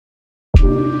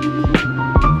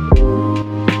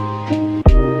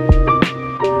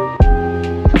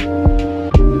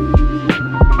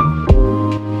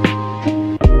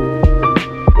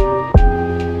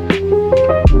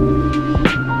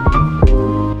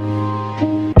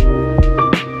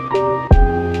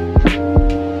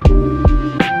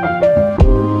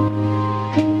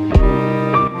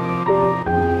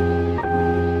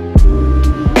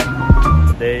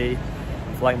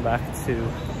to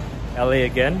LA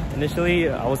again. Initially,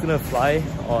 I was gonna fly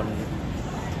on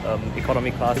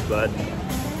economy class, but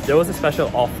there was a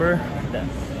special offer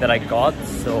that I got.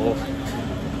 So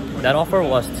that offer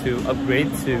was to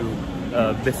upgrade to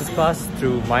business class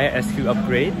through Maya SQ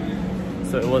upgrade.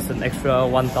 So it was an extra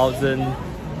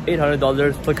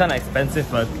 $1,800. So kind of expensive,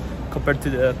 but compared to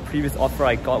the previous offer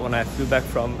I got when I flew back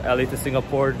from LA to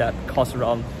Singapore, that cost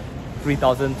around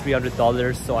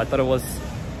 $3,300. So I thought it was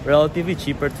relatively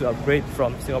cheaper to upgrade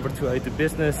from Singapore to LA to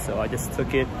business, so I just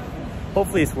took it.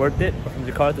 Hopefully it's worth it. From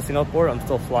Jakarta to Singapore, I'm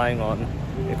still flying on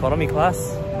economy class,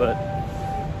 but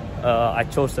I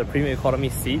chose the premium economy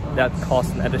seat. That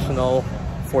cost an additional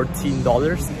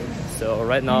 $14. So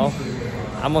right now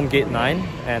I'm on gate 9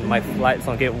 and my flight's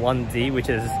on gate 1D, which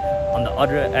is on the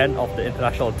other end of the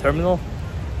international terminal.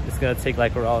 It's gonna take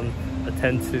like around a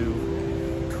 10 to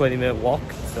 20 minute walk.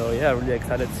 So yeah, really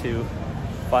excited to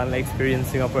finally experience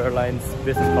Singapore Airlines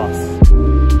business class.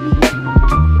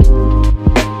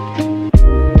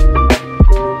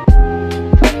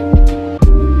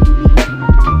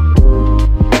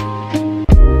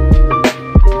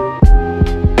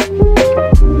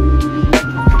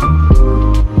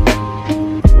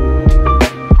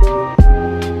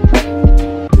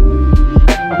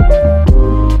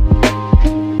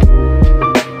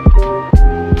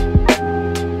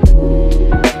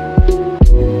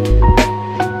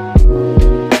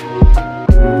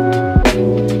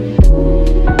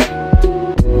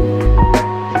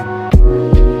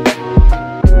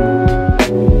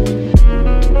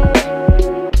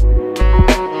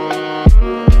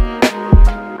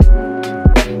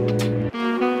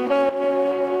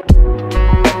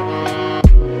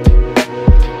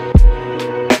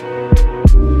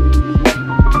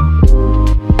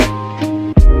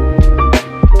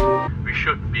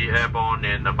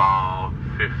 In about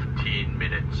 15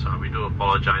 minutes. We do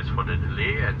apologize for the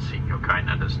delay and seek your kind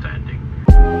understanding.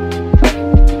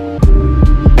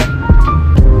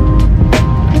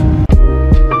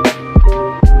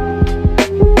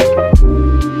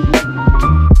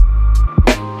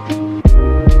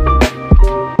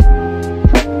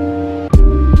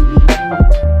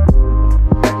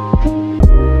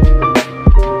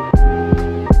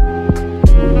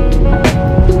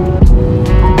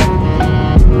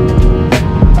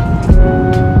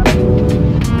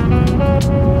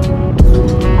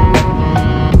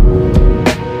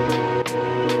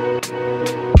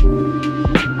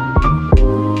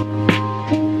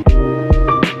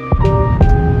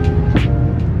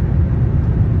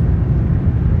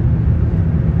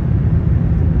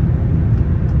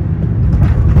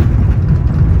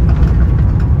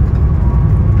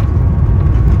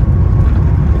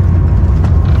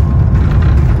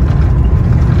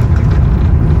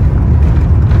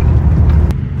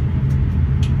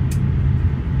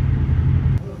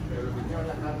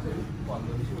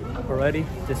 Already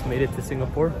just made it to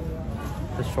Singapore.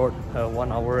 It's a short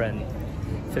 1 hour and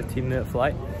 15 minute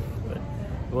flight, but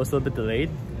it was a little bit delayed.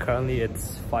 Currently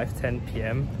it's 5:10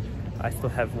 p.m. I still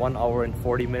have 1 hour and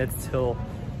 40 minutes till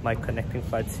my connecting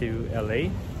flight to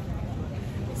LA.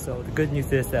 So the good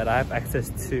news is that I have access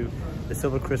to the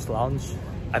Silver Chris Lounge.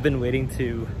 I've been waiting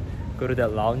to go to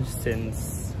that lounge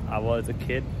since I was a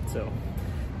kid, so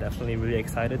definitely really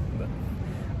excited, but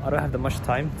I don't have that much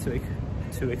time to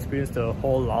experience the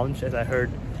whole lounge, as I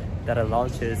heard that a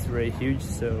lounge is very huge.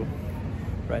 So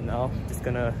right now just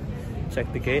gonna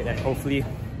check the gate, and hopefully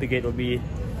the gate will be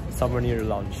somewhere near the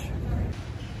lounge.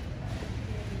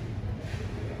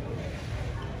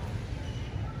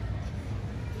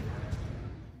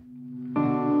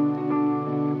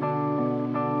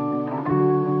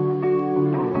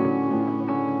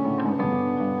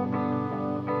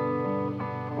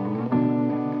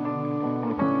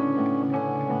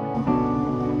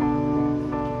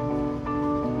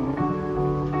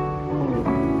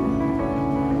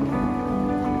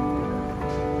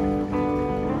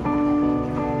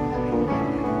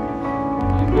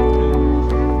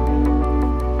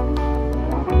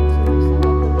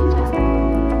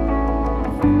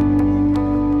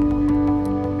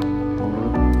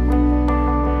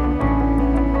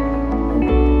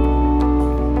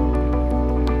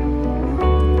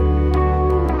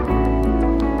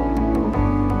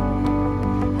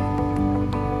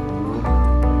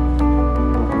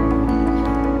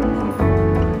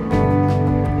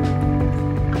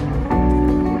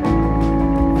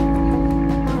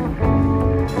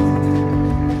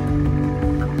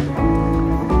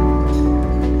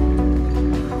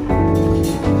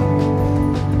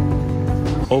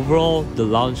 Overall, the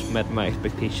lounge met my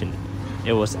expectation.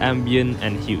 It was ambient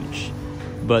and huge.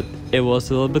 But it was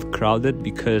a little bit crowded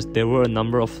because there were a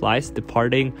number of flights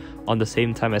departing on the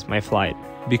same time as my flight.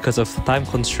 Because of time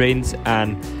constraints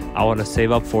and I want to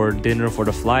save up for dinner for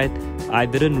the flight, I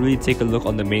didn't really take a look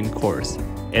on the main course.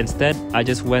 Instead, I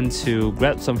just went to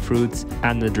grab some fruits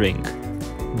and a drink.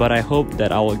 But I hope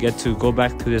that I will get to go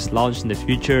back to this lounge in the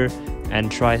future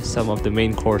and try some of the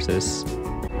main courses.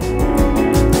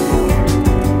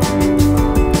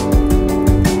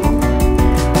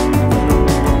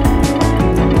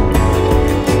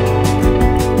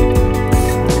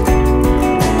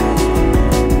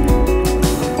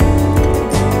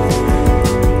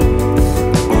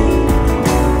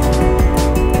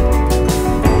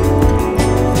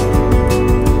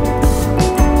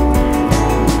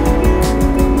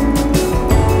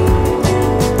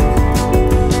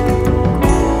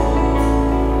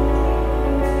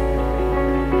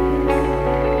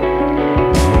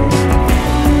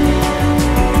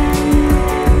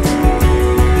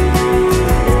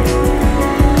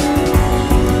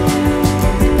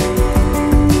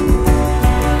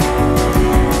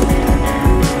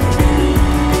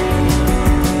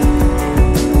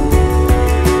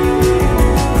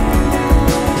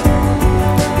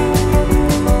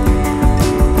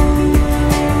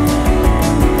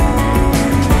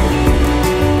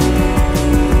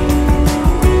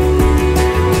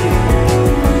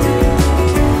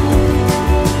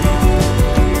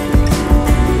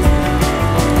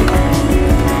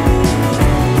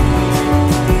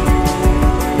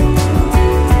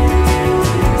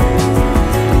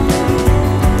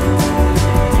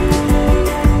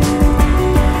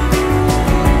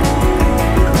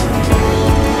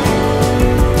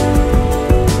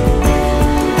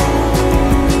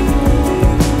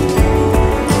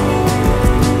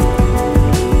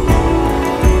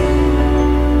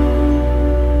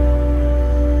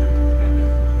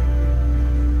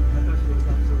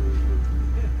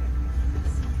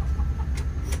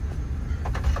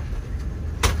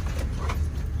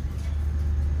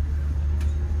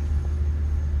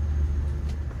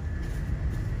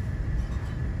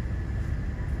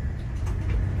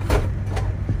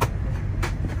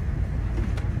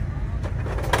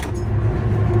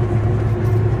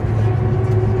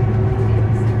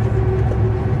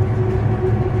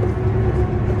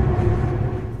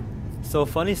 So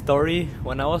funny story,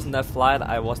 when I was on that flight,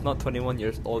 I was not 21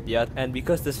 years old yet, and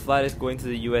because this flight is going to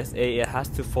the USA, it has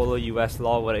to follow US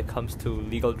law when it comes to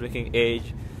legal drinking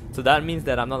age. So that means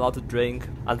that I'm not allowed to drink.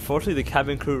 Unfortunately, the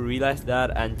cabin crew realized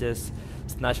that and just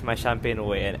snatched my champagne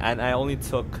away, and I only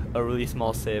took a really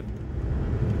small sip.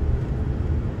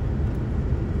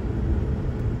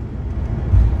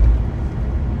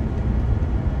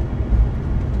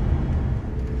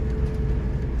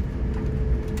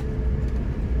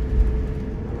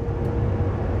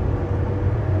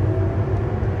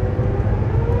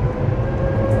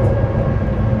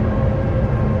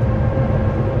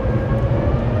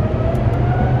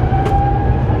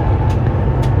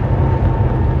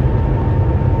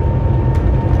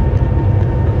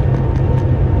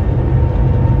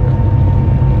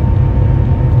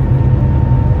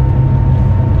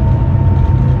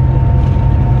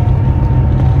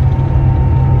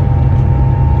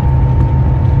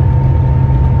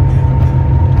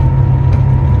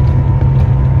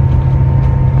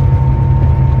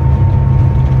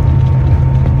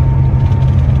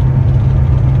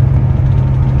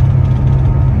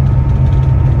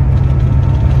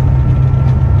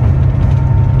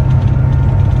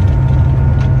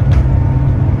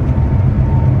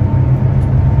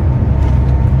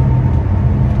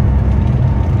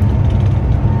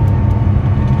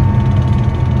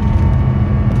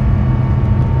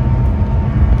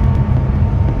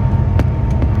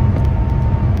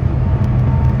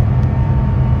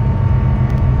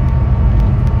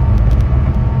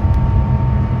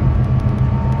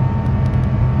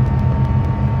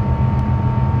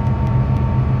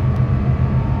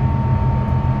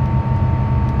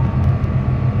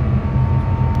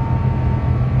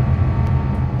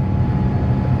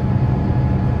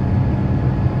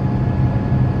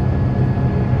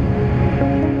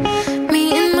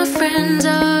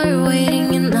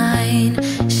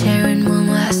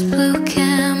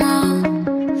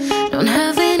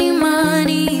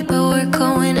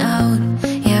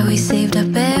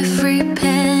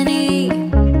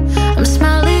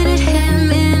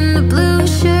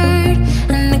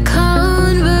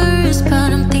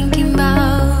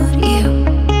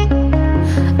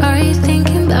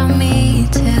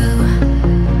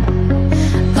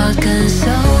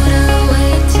 Soda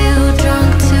way too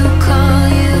drunk to call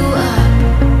you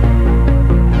up.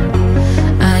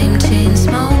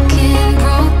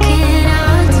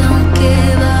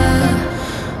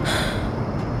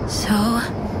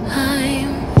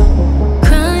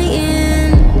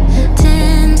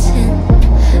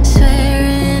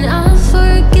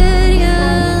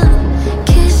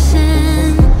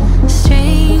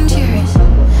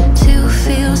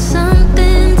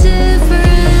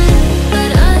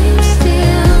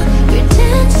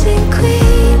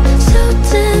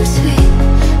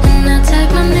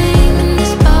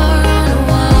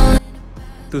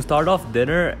 To start off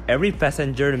dinner, every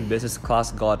passenger in business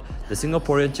class got the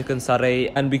Singaporean chicken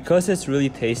satay, and because it's really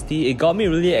tasty, it got me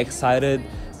really excited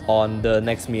on the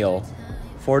next meal.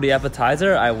 For the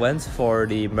appetizer, I went for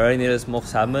the marinated smoked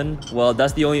salmon. Well,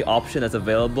 that's the only option that's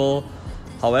available.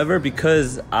 However,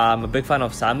 because I'm a big fan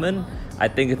of salmon, I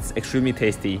think it's extremely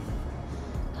tasty.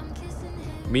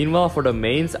 Meanwhile, for the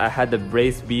mains, I had the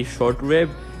braised beef short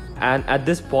rib, and at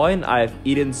this point, I've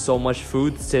eaten so much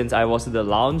food since I was in the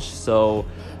lounge, so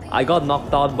I got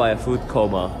knocked out by a food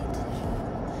coma.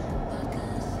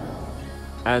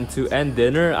 And to end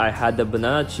dinner, I had the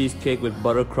banana cheesecake with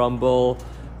butter crumble,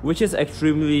 which is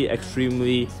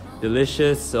extremely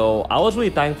delicious, so I was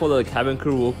really thankful that the cabin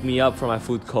crew woke me up from my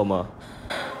food coma.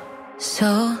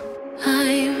 So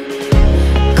I'm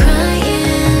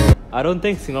crying. I don't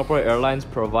think Singapore Airlines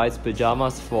provides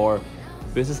pajamas for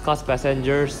business class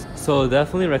passengers, so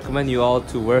definitely recommend you all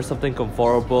to wear something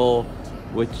comfortable,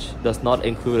 which does not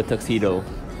include a tuxedo.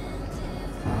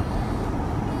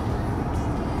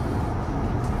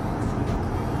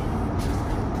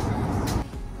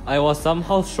 I was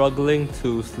somehow struggling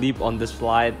to sleep on this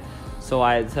flight, so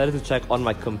I decided to check on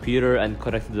my computer and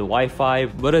connect to the Wi-Fi,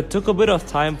 but it took a bit of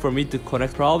time for me to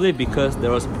connect, probably because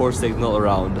there was poor signal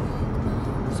around.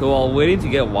 So while waiting to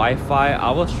get Wi-Fi,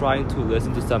 I was trying to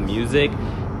listen to some music,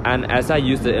 and as I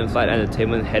used the in-flight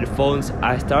entertainment headphones,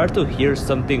 I started to hear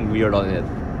something weird on it.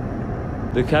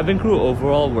 The cabin crew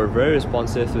overall were very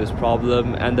responsive to this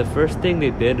problem, and the first thing they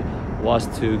did was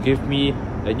to give me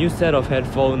a new set of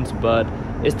headphones, but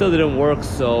it still didn't work,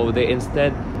 so they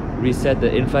instead reset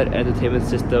the in-flight entertainment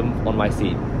system on my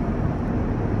seat.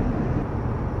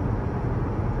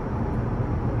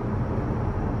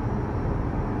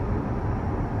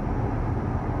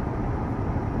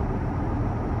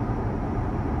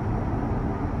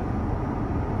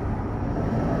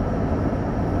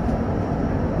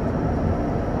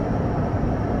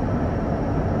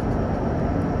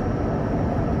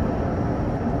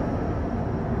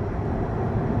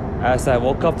 As I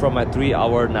woke up from my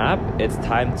 3-hour nap, it's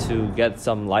time to get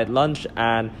some light lunch,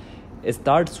 and it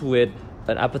starts with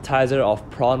an appetizer of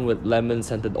prawn with lemon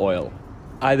scented oil.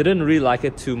 I didn't really like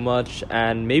it too much,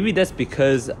 and maybe that's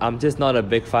because I'm just not a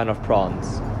big fan of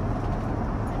prawns.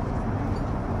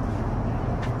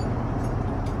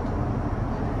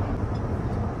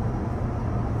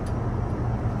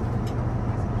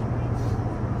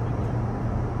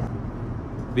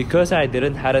 Because I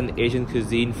didn't have an Asian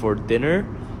cuisine for dinner,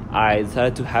 I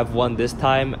decided to have one this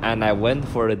time, and I went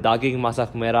for the daging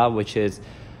masak merah, which is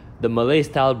the Malay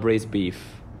style braised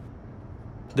beef.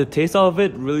 The taste of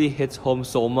it really hits home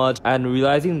so much, and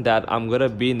realizing that I'm gonna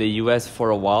be in the US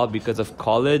for a while because of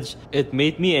college, it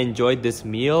made me enjoy this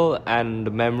meal and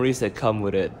the memories that come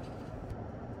with it.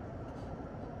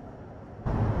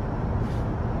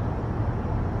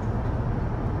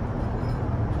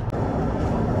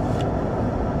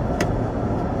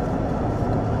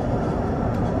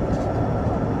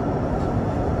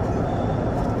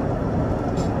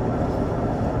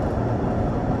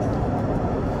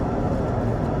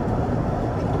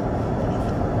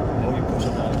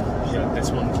 This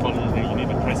one follows you need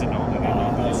to press it on and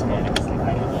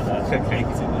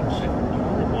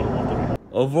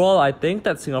Overall, I think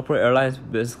that Singapore Airlines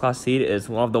business class seat is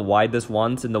one of the widest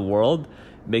ones in the world,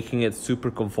 making it super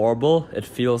comfortable. It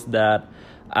feels that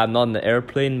I'm not in the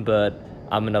airplane, but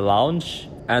I'm in a lounge,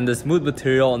 and the smooth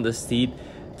material on the seat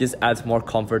just adds more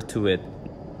comfort to it.